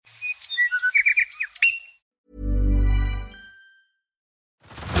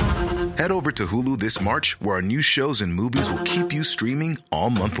Head over to Hulu this March, where our new shows and movies will keep you streaming all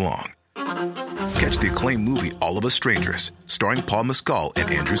month long. Catch the acclaimed movie All of Us Strangers, starring Paul Mescal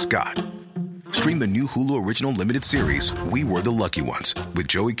and Andrew Scott. Stream the new Hulu original limited series We Were the Lucky Ones with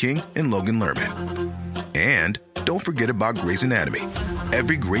Joey King and Logan Lerman. And don't forget about Grey's Anatomy.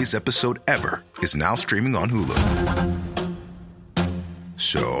 Every Grey's episode ever is now streaming on Hulu.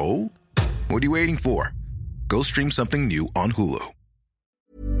 So, what are you waiting for? Go stream something new on Hulu.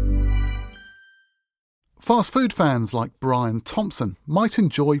 Fast food fans like Brian Thompson might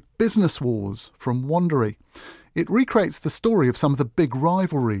enjoy Business Wars from Wondery. It recreates the story of some of the big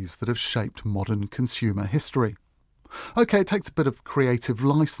rivalries that have shaped modern consumer history. OK, it takes a bit of creative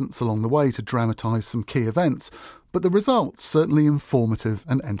licence along the way to dramatise some key events, but the result's certainly informative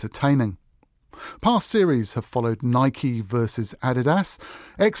and entertaining. Past series have followed Nike versus Adidas,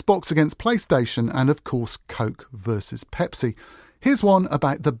 Xbox against PlayStation, and of course Coke versus Pepsi. Here's one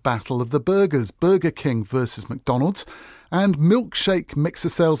about the Battle of the Burgers, Burger King versus McDonald's, and milkshake mixer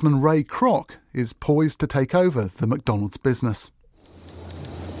salesman Ray Kroc is poised to take over the McDonald's business.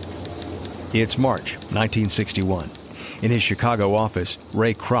 It's March 1961. In his Chicago office,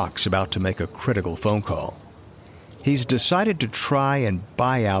 Ray Kroc's about to make a critical phone call. He's decided to try and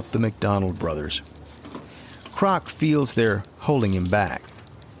buy out the McDonald brothers. Kroc feels they're holding him back.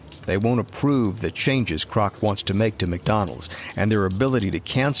 They won't approve the changes Kroc wants to make to McDonald's, and their ability to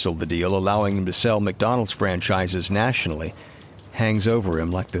cancel the deal, allowing him to sell McDonald's franchises nationally, hangs over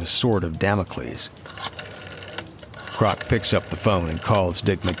him like the sword of Damocles. Kroc picks up the phone and calls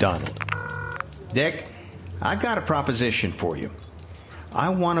Dick McDonald. Dick, I've got a proposition for you. I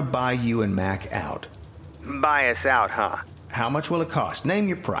want to buy you and Mac out. Buy us out, huh? How much will it cost? Name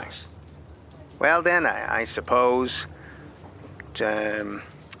your price. Well, then, I suppose...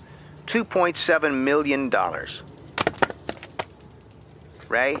 $2.7 million.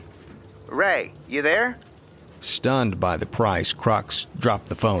 Ray, you there? Stunned by the price, Kroc's dropped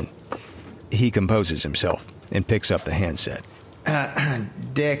the phone. He composes himself and picks up the handset.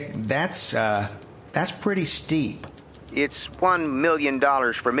 Dick, that's pretty steep. It's $1 million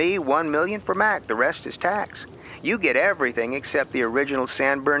for me, $1 million for Mac. The rest is tax. You get everything except the original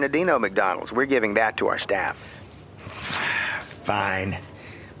San Bernardino McDonald's. We're giving that to our staff. Fine.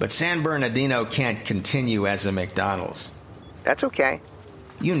 But San Bernardino can't continue as a McDonald's. That's okay.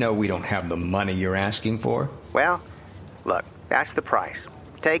 You know we don't have the money you're asking for. Well, look, that's the price.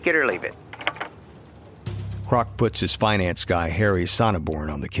 Take it or leave it. Kroc puts his finance guy, Harry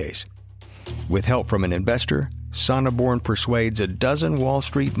Sonneborn, on the case. With help from an investor, Sonneborn persuades a dozen Wall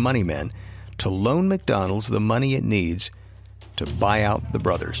Street money men to loan McDonald's the money it needs to buy out the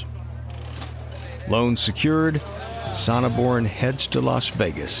brothers. Loan secured, Sonneborn heads to Las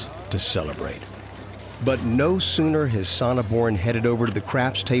Vegas to celebrate. But no sooner has Sonneborn headed over to the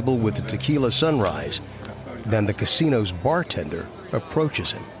craps table with the tequila sunrise than the casino's bartender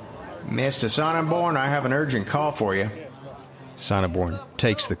approaches him. Mr. Sonneborn, I have an urgent call for you. Sonneborn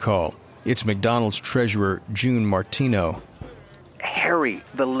takes the call. It's McDonald's treasurer, June Martino. Harry,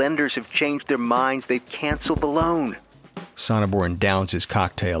 the lenders have changed their minds. They've canceled the loan. Sonneborn downs his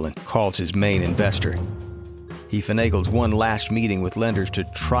cocktail and calls his main investor. He finagles one last meeting with lenders to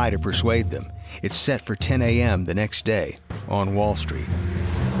try to persuade them. It's set for 10 a.m. the next day on Wall Street.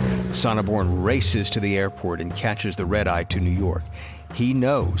 Sonneborn races to the airport and catches the red-eye to New York. He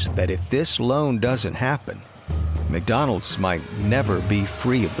knows that if this loan doesn't happen, McDonald's might never be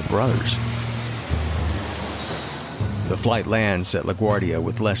free of the brothers. The flight lands at LaGuardia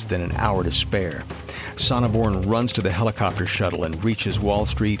with less than an hour to spare. Sonneborn runs to the helicopter shuttle and reaches Wall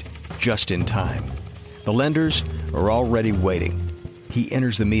Street just in time. The lenders are already waiting. He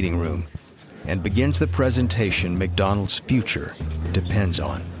enters the meeting room and begins the presentation McDonald's future depends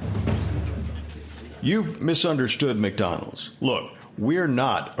on. You've misunderstood McDonald's. Look, we're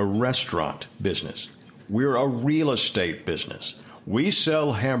not a restaurant business. We're a real estate business. We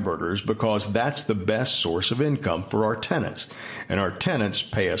sell hamburgers because that's the best source of income for our tenants, and our tenants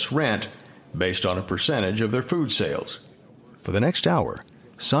pay us rent based on a percentage of their food sales. For the next hour,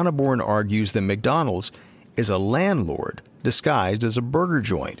 Sonneborn argues that McDonald's is a landlord disguised as a burger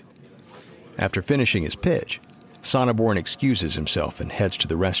joint. After finishing his pitch, Sonneborn excuses himself and heads to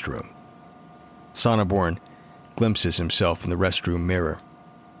the restroom. Sonneborn glimpses himself in the restroom mirror.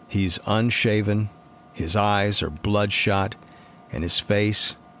 He's unshaven, his eyes are bloodshot, and his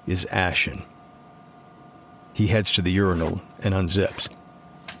face is ashen. He heads to the urinal and unzips.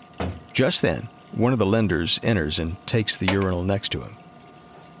 Just then, one of the lenders enters and takes the urinal next to him.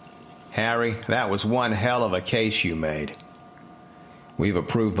 Harry, that was one hell of a case you made. We've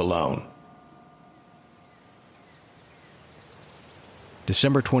approved the loan.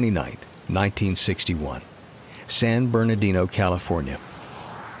 December 29th, 1961, San Bernardino, California.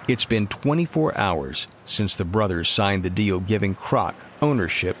 It's been 24 hours since the brothers signed the deal giving Kroc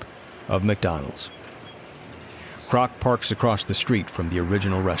ownership of McDonald's. Kroc parks across the street from the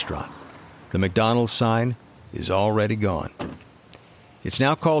original restaurant. The McDonald's sign is already gone. It's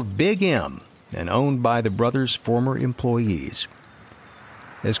now called Big M and owned by the brothers' former employees.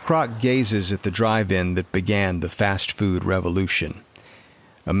 As Kroc gazes at the drive-in that began the fast food revolution,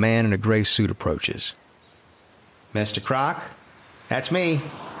 a man in a gray suit approaches. Mr. Kroc, that's me,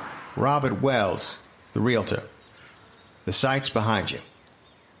 Robert Wells, the realtor. The site's behind you.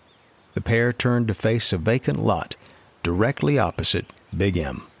 The pair turn to face a vacant lot directly opposite Big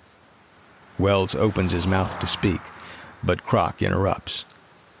M. Wells opens his mouth to speak, but Kroc interrupts.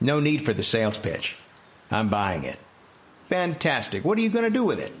 No need for the sales pitch. I'm buying it. Fantastic. What are you going to do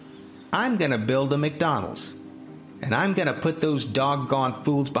with it? I'm going to build a McDonald's. And I'm going to put those doggone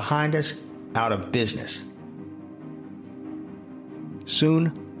fools behind us out of business.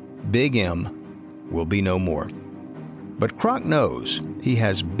 Soon, Big M will be no more. But Kroc knows he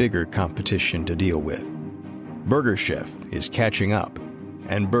has bigger competition to deal with. Burger Chef is catching up,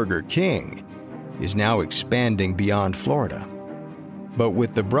 and Burger King is now expanding beyond Florida. But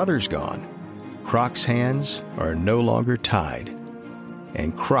with the brothers gone, Kroc's hands are no longer tied,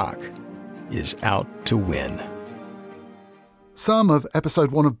 and Kroc is out to win. Some of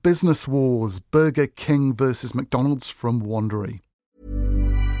episode 1 of Business Wars, Burger King versus McDonald's from Wondery.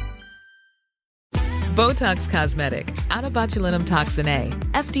 Botox Cosmetic, out of botulinum toxin A,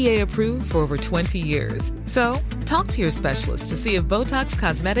 FDA approved for over 20 years. So, talk to your specialist to see if Botox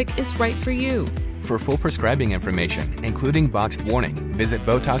Cosmetic is right for you. For full prescribing information, including boxed warning, visit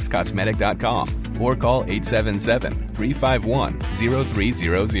BotoxCosmetic.com or call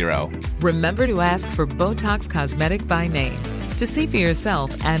 877-351-0300. Remember to ask for Botox Cosmetic by name. To see for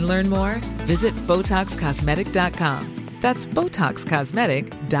yourself and learn more, visit BotoxCosmetic.com. That's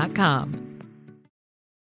BotoxCosmetic.com.